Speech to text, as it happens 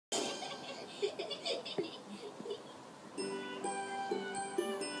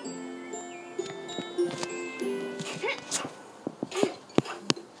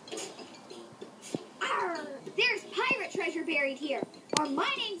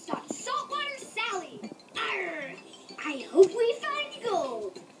hope we find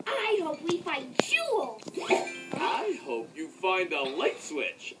gold. I hope we find jewels. I hope you find a light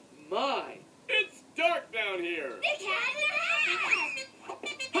switch. My, it's dark down here. The cat in the hat.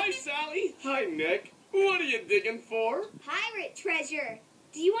 Hi, Sally. Hi, Nick. What are you digging for? Pirate treasure.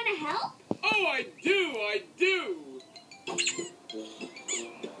 Do you want to help? Oh, I do.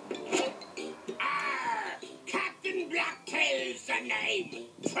 Captain Blacktail's the name.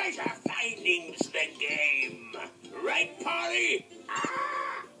 Treasure finding's the game. Right, Polly?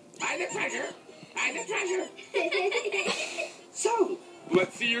 Find the treasure. Find the treasure. So,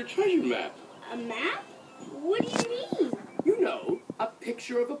 let's see your treasure map. A map? What do you mean? You know, a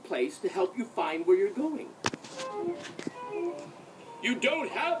picture of a place to help you find where you're going. You don't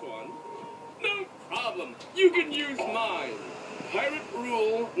have one? No problem. You can use mine. Pirate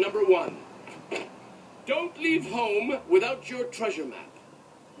rule number 1. Don't leave home without your treasure map.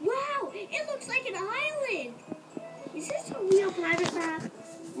 Wow, it looks like an island. Is this a real pirate map?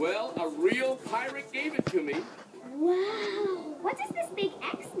 Well, a real pirate gave it to me. Wow. What does this big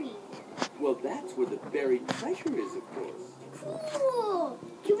X mean? Well, that's where the buried treasure is, of course. Cool.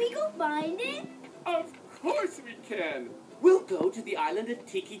 Can we go find it? Of course we can. We'll go to the island of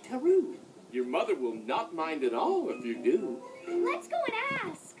Tiki Taru. Your mother will not mind at all if you do. Let's go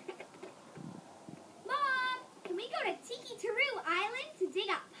and ask. Mom, can we go to Tiki Taru Island to dig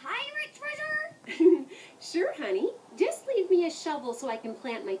up pirate treasure? Sure, honey. Just leave me a shovel so I can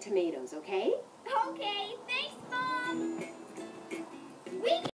plant my tomatoes, okay? Okay,